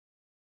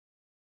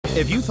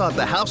If you thought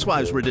the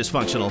housewives were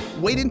dysfunctional,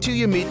 wait until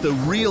you meet the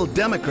real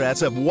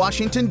Democrats of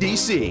Washington,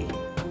 D.C.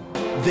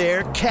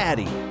 They're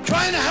catty.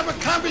 Trying to have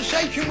a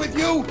conversation with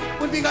you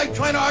would be like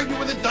trying to argue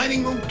with a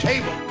dining room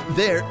table.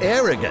 They're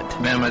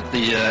arrogant. Ma'am, at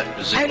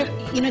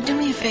the... do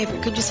me a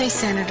favor. Could you say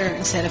senator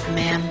instead of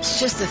ma'am? It's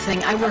just the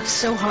thing. I worked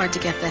so hard to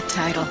get that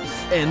title.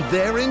 And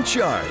they're in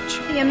charge.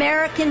 The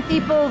American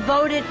people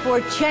voted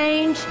for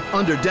change.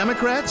 Under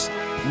Democrats,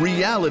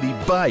 reality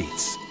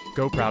bites.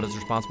 GOProud is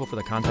responsible for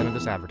the content of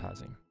this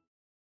advertising.